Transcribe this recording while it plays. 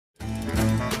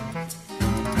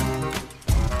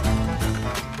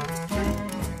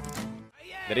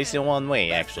That is the one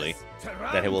way, actually,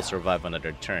 that he will survive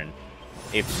another turn.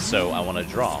 If so, I want to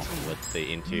draw with the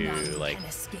into, like... Can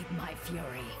escape my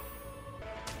fury.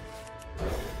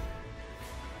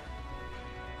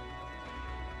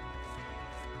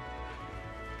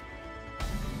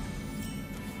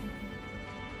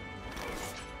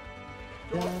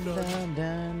 Dun dun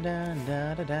dun dun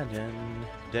dun dun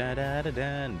dun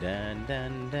dun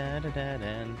dun dun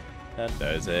dun.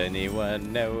 Does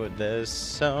anyone know the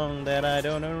song that I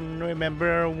don't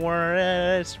remember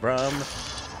where it's from?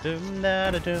 Dum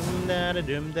da da dum da da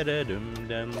dum da da dum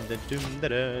dum da dum da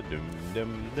da dum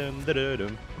dum dum da da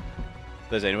dum.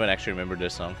 Does anyone actually remember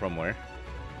this song from where?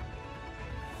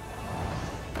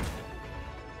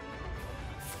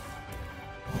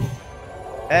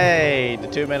 Hey, the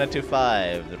 2-mana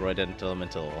 2/5, the Rodent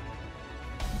Elemental.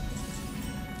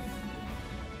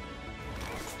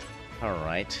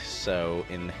 Alright, so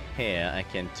in here I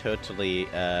can totally,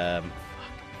 fuck.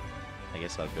 I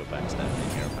guess I'll go backstab in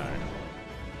Hero Power.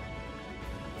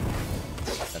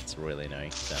 That's really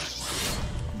annoying, so.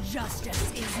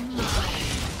 Justice is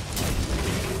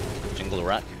mine. Jingle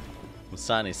Rock.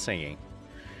 MaSsan is singing.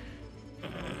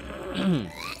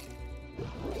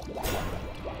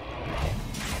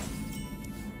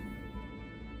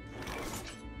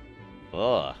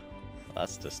 Oh,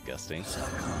 that's disgusting.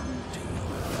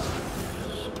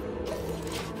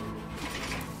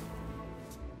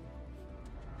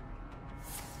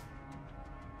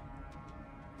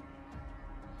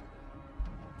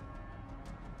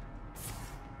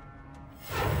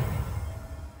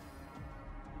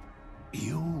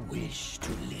 You wish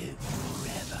to live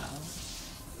forever.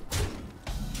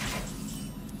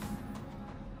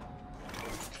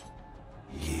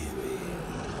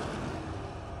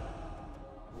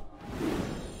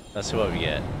 Let's see what we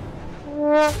get.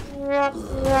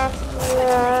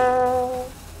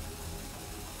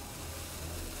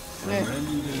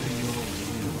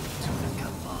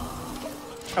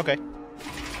 Okay.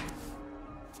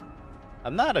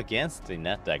 I'm not against the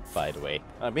net deck, by the way.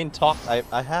 I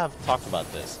have talked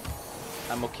about this.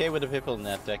 I'm okay with the people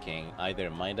net decking either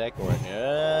my deck or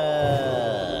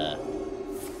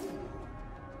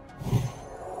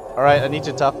Alright, I need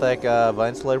to top deck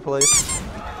Vine Slayer, please.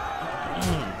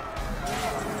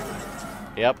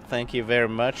 Yep, thank you very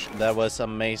much. That was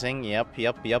amazing. Yep.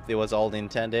 It was all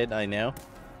intended, I know.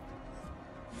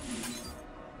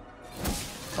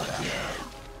 Fuck yeah.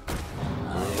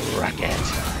 Rocket.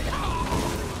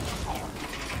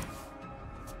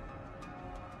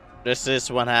 This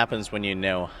is what happens when you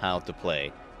know how to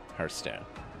play Hearthstone.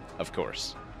 Of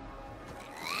course.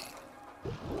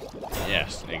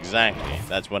 Yes, exactly.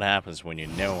 That's what happens when you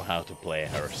know how to play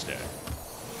Hearthstone.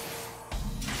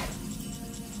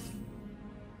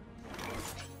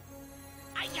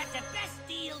 I got the best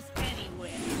deals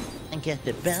anywhere. I get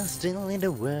the best deal in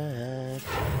the world.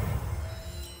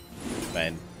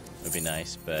 Man, it would be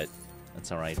nice, but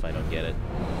that's alright if I don't get it.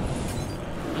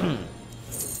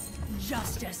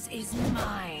 Justice is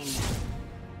mine.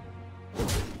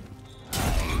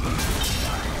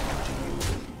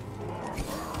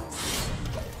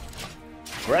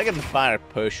 Dragon Fire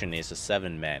Potion is a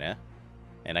 7 mana,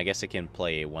 and I guess he can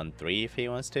play 1/3 if he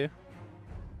wants to.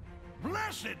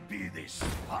 Blessed be this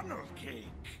funnel cake.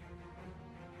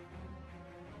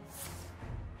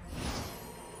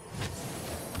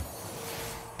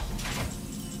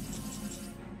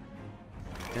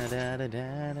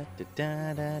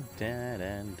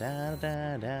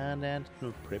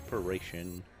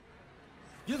 Preparation.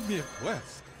 Give me a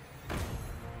quest.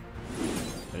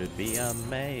 It'd be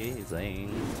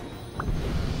amazing.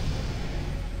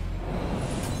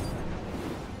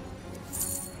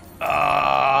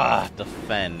 Ah, the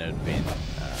fan would have been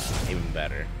even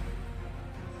better.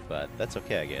 But that's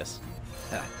okay, I guess.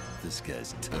 Ha, this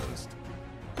guy's toast.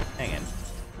 Hang on.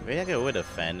 Maybe I go with a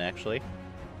fan, actually.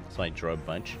 So I draw a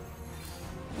bunch.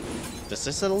 This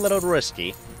is a little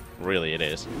risky. Really, it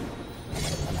is.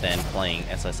 Than playing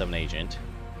SI7 Agent.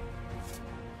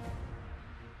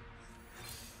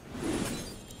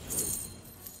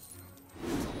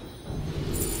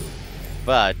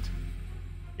 But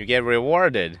you get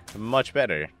rewarded much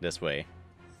better this way.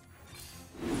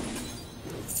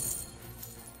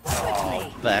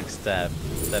 Oh, backstab.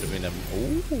 That'd have been a...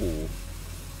 Ooh.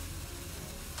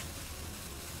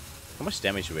 How much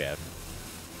damage do we have?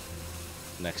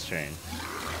 Next turn.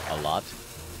 A lot?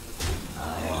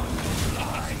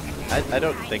 I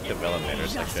don't think the Vela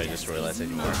matters, actually. I just realized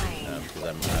anymore. Because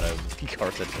I'm out of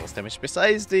cards that deals damage.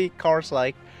 Besides the cards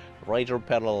like Raider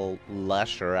Pedal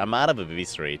Lasher, I'm out of a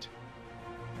V-Street.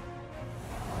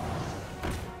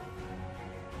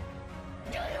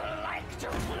 Do you like to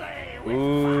play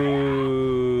with fire?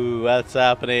 Ooh. Ooh, what's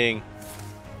happening?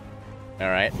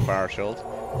 Alright, partial.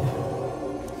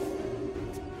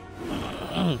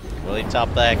 Will he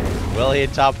top deck? Will he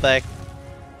top deck?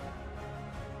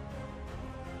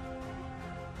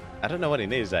 I don't know what he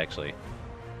needs actually.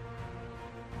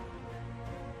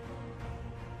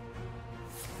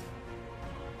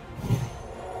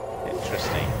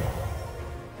 Interesting.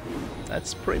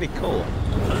 That's pretty cool.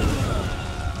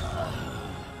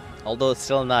 Although it's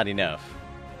still not enough.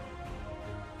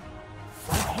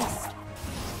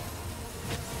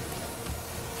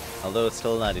 Although it's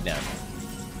still not enough.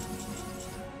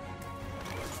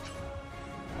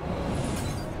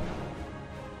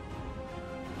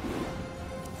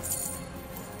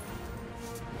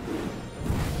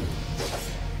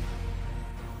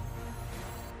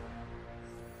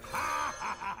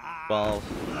 Twelve,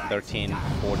 13,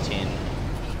 14,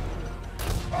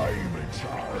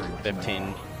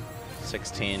 15,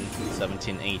 16,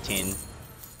 17, 18,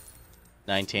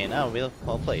 19. Oh, we'll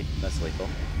play. That's legal.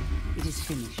 It is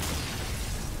finished.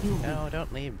 No,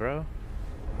 don't leave, bro.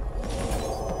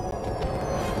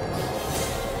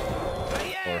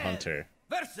 Or Hunter.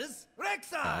 Versus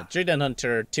Rexa. Druid and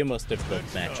Hunter, two most difficult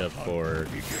matchup for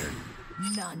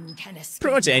None can escape.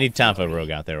 pretty much any type of rogue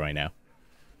out there right now.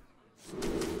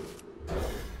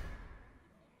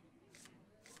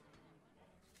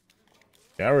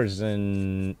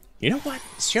 Sharazan, you know what?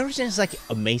 Sharazan is like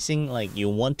amazing. Like you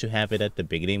want to have it at the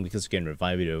beginning because you can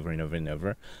revive it over and over and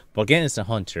over. But again, it's a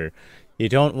Hunter. You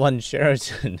don't want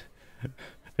Sharazan.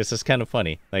 This is kind of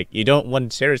funny. Like you don't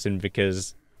want Sharazan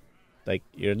because, like,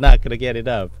 you're not gonna get it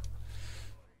up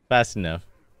fast enough.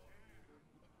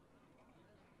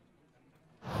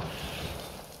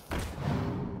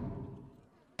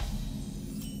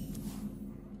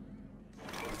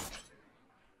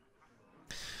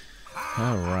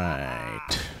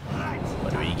 Alright.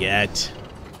 What do we get?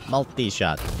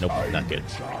 Multi-shot. Nope, not good.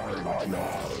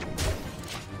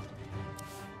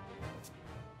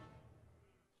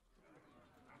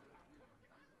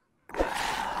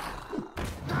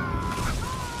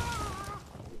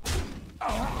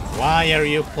 Why are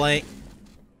you playing?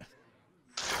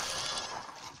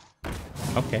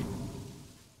 Okay.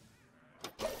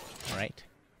 Alright.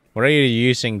 What are you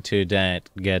using to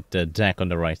get the deck on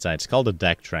the right side? It's called a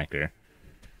deck tracker.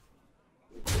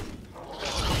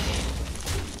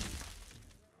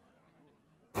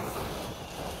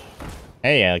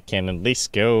 Hey, I can at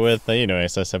least go with, you know,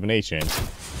 SS7 agent.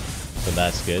 So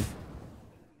that's good.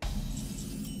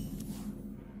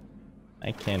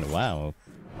 I can, wow.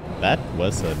 That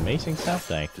was an amazing south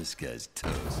deck. This guy's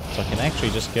toast. So I can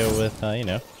actually just go with, you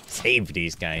know, save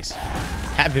these guys.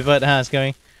 Happy about how it's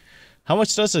going. How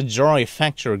much does a draw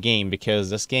affect your game? Because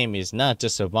this game is not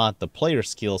just about the player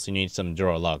skills, you need some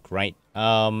draw luck, right?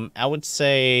 I would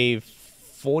say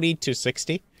 40 to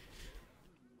 60.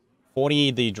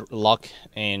 40 the luck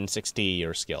and 60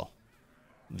 your skill.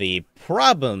 The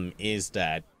problem is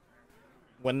that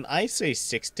when I say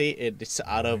 60, it's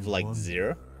out of like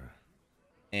 0.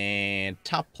 And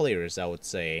top players, I would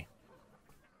say,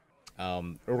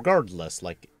 regardless,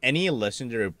 like any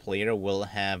legendary player will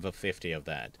have a 50 of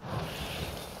that.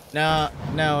 No,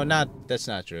 that's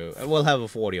not true. We'll have a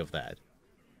 40 of that.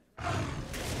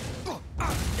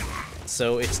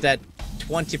 So it's that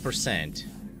 20%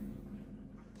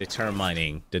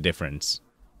 determining the difference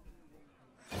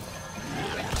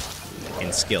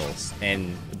in skills.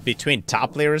 And between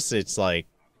top players, it's like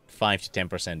 5 to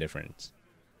 10% difference.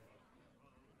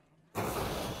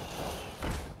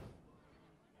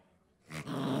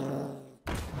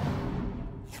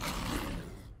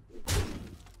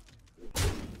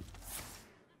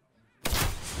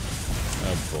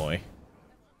 Oh boy.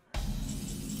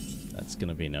 That's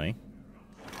gonna be annoying.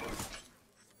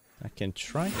 I can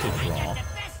try to draw. The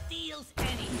best deals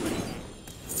anywhere.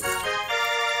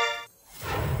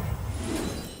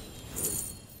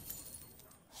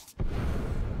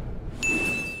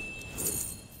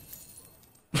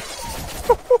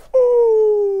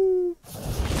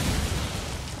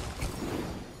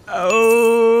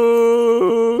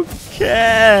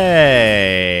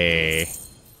 Okay.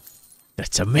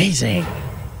 That's amazing.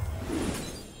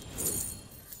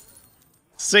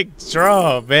 Sick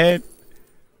draw, man.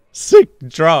 Sick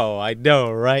draw. I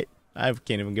know, right? I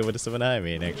can't even give it a 7 I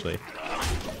mean, actually.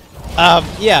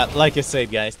 Yeah, like I said,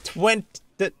 guys, the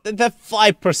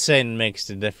 5% makes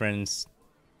the difference.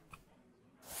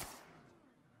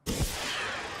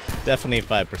 Definitely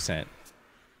 5%.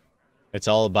 It's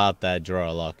all about that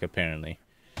draw luck, apparently.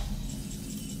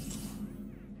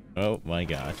 Oh my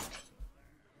god.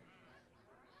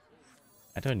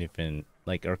 I don't even...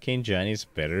 Like, Arcane Giant is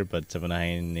better, but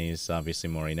 7-9 is obviously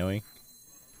more annoying.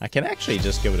 I can actually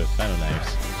just go with the Final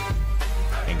Knives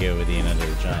and go with the another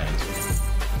giant.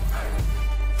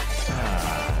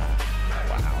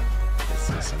 Wow, this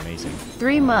is amazing.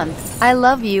 3 months. I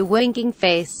love you, winking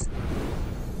face.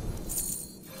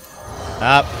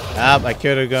 Up. I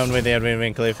could have gone with Edwin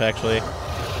Wincliffe, actually.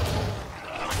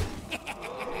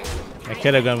 I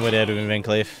could have gone with Edwin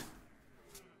Wincliffe.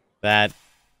 That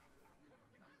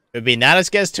would be not as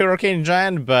good as 2 Arcane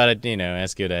Giant, but, you know,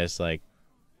 as good as, like,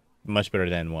 much better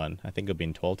than 1. I think it would be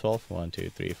in 12-12. 1, 2,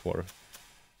 3, 4,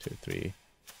 2, 3.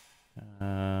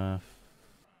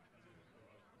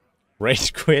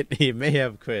 Rage quit. He may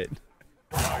have quit.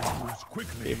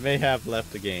 He may have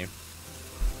left the game.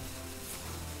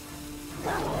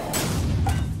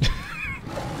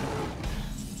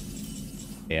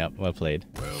 Yeah, well played.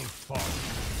 Well fought.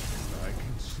 I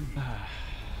can see.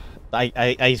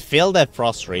 I feel that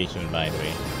frustration, by the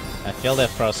way. I feel that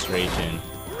frustration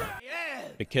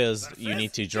because you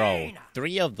need to draw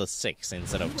 3 of the 6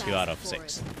 instead of 2 out of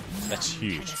 6. That's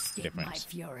huge difference.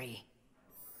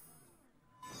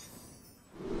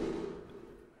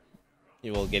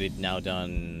 You will get it now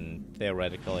done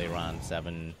theoretically around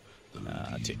 7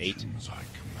 to 8,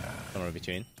 somewhere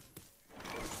between.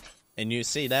 And you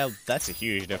see that's a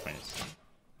huge difference.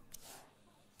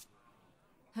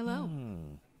 Hello.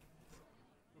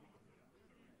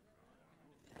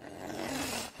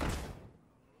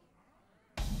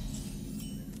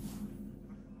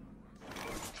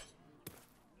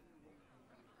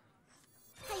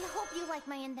 I hope you like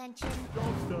my invention.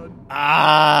 Job's done.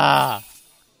 Ah!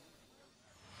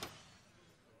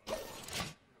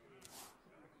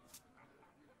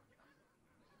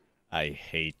 I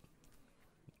hate.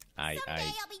 Someday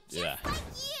I'll be just yeah. like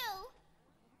you.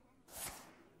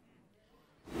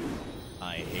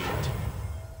 I hate.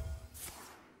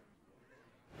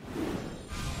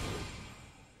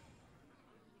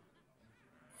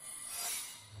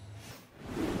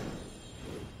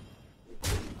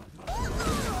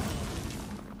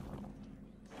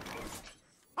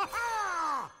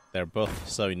 They're both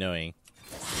so annoying.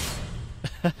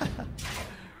 I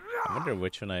wonder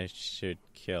which one I should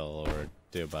kill or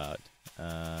do about.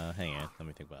 Hang on, let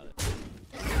me think about it.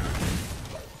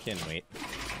 Can't wait.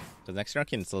 So next round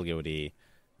can still go the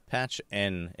patch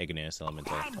and igneous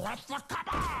elemental.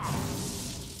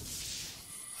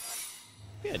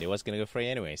 Yeah, it was gonna go free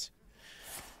anyways.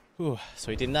 Whew,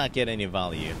 so he did not get any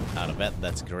value out of it.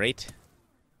 That's great.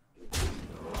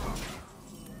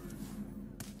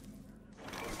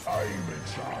 I'm in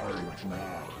charge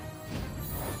now.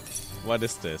 What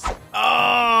is this?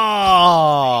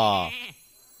 Oh!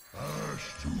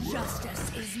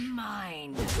 Justice is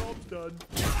mine. Job's done.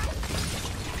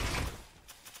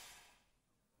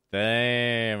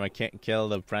 Damn, I can't kill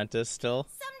the apprentice still.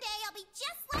 Someday I'll be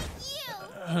just like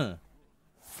you.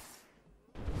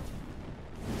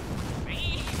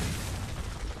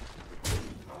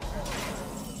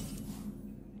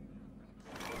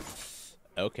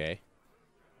 Okay.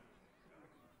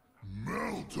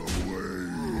 Melt away.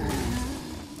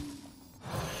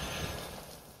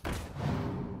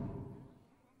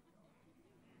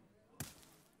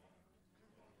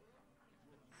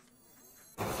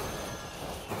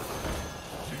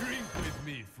 Drink with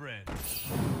me, friend.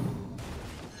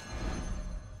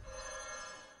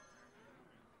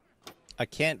 I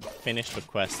can't finish the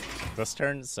quest this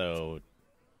turn, so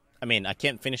I mean, I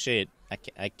can't finish it.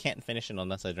 I can't finish it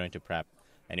unless I join to prep.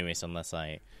 Anyways, unless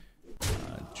I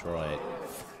draw it.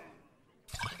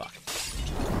 Fuck.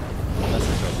 Unless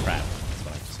I draw prep. That's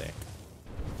what I have to say.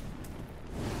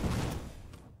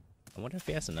 I wonder if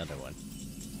he has another one.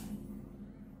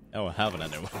 Oh, I have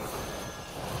another one.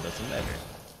 Doesn't matter.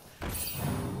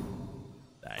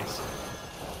 Nice.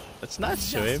 Let's not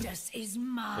show him. Justice is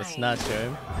mine. Let's not show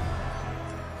him.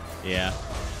 Yeah.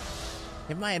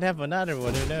 He might have another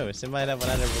one, who knows? He might have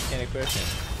another volcanic version.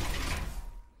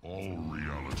 All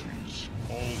realities,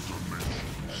 all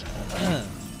dimensions.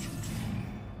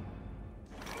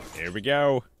 Here we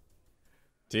go.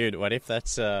 Dude, what if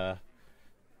that's Well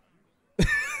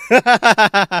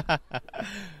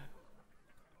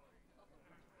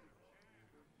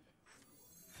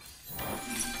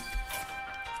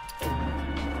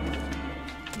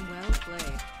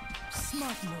played.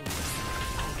 Smart moves.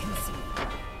 I can see.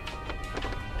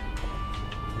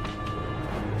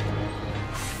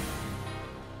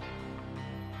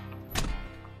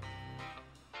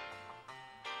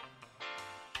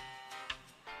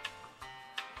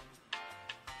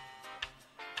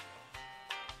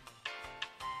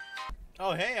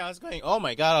 Oh hey, I was going, oh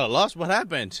my god, I lost, what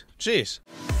happened? Jeez.